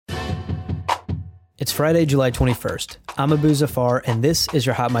It's Friday, July 21st. I'm Abu Zafar, and this is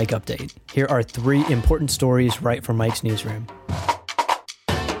your Hot Mic Update. Here are 3 important stories right from Mike's newsroom.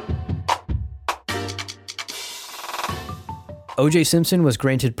 O.J. Simpson was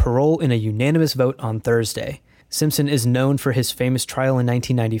granted parole in a unanimous vote on Thursday. Simpson is known for his famous trial in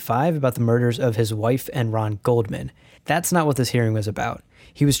 1995 about the murders of his wife and Ron Goldman. That's not what this hearing was about.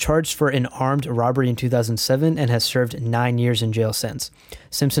 He was charged for an armed robbery in 2007 and has served 9 years in jail since.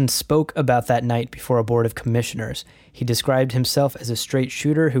 Simpson spoke about that night before a board of commissioners. He described himself as a straight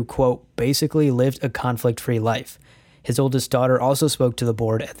shooter who, quote, basically lived a conflict-free life. His oldest daughter also spoke to the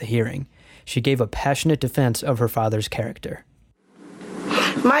board at the hearing. She gave a passionate defense of her father's character.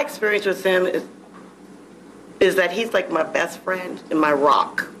 My experience with him is that he's like my best friend and my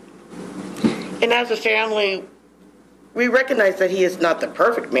rock. And as a family, we recognize that he is not the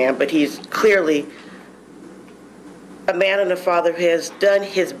perfect man, but he's clearly a man and a father who has done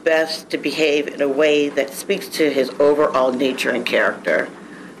his best to behave in a way that speaks to his overall nature and character,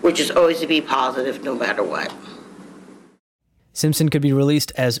 which is always to be positive no matter what. Simpson could be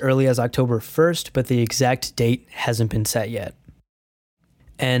released as early as October 1st, but the exact date hasn't been set yet.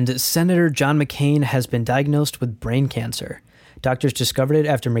 And Senator John McCain has been diagnosed with brain cancer. Doctors discovered it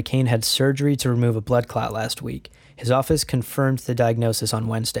after McCain had surgery to remove a blood clot last week. His office confirmed the diagnosis on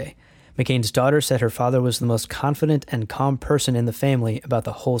Wednesday. McCain's daughter said her father was the most confident and calm person in the family about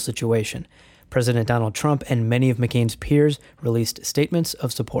the whole situation. President Donald Trump and many of McCain's peers released statements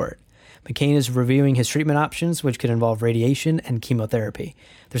of support. McCain is reviewing his treatment options, which could involve radiation and chemotherapy.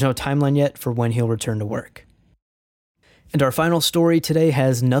 There's no timeline yet for when he'll return to work. And our final story today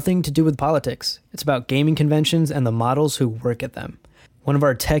has nothing to do with politics. It's about gaming conventions and the models who work at them. One of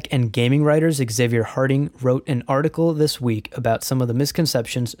our tech and gaming writers, Xavier Harding, wrote an article this week about some of the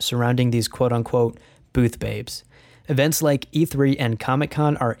misconceptions surrounding these quote-unquote booth babes. Events like E3 and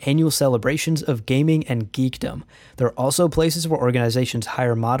Comic-Con are annual celebrations of gaming and geekdom. They're also places where organizations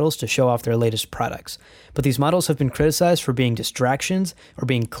hire models to show off their latest products. But these models have been criticized for being distractions or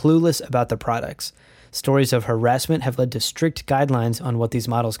being clueless about the products. Stories of harassment have led to strict guidelines on what these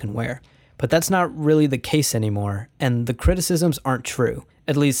models can wear. But that's not really the case anymore, and the criticisms aren't true.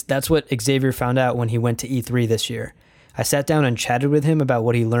 At least that's what Xavier found out when he went to E3 this year. I sat down and chatted with him about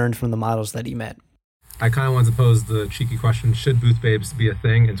what he learned from the models that he met. I kind of wanted to pose the cheeky question, should booth babes be a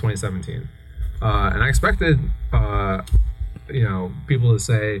thing in 2017? And I expected, people to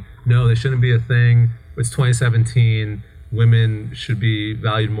say, no, they shouldn't be a thing. It's 2017. Women should be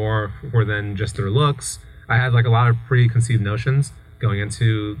valued more for than just their looks. I had a lot of preconceived notions going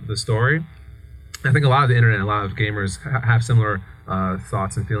into the story. I think a lot of the internet, a lot of gamers have similar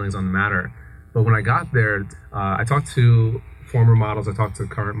thoughts and feelings on the matter. But when I got there, I talked to former models, I talked to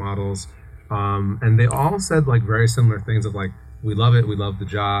current models, and they all said very similar things of we love it, we love the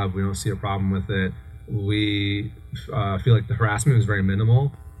job, we don't see a problem with it. We feel like the harassment was very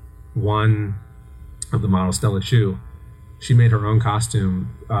minimal. One of the models, Stella Chu, she made her own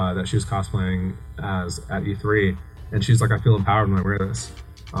costume that she was cosplaying as at E3. And she's like, I feel empowered when I wear this.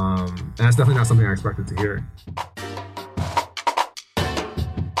 And that's definitely not something I expected to hear.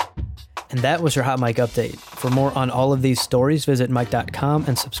 And that was your Hot Mic Update. For more on all of these stories, visit Mic.com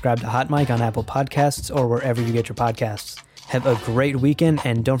and subscribe to Hot Mic on Apple Podcasts or wherever you get your podcasts. Have a great weekend,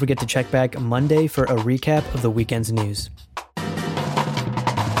 and don't forget to check back Monday for a recap of the weekend's news.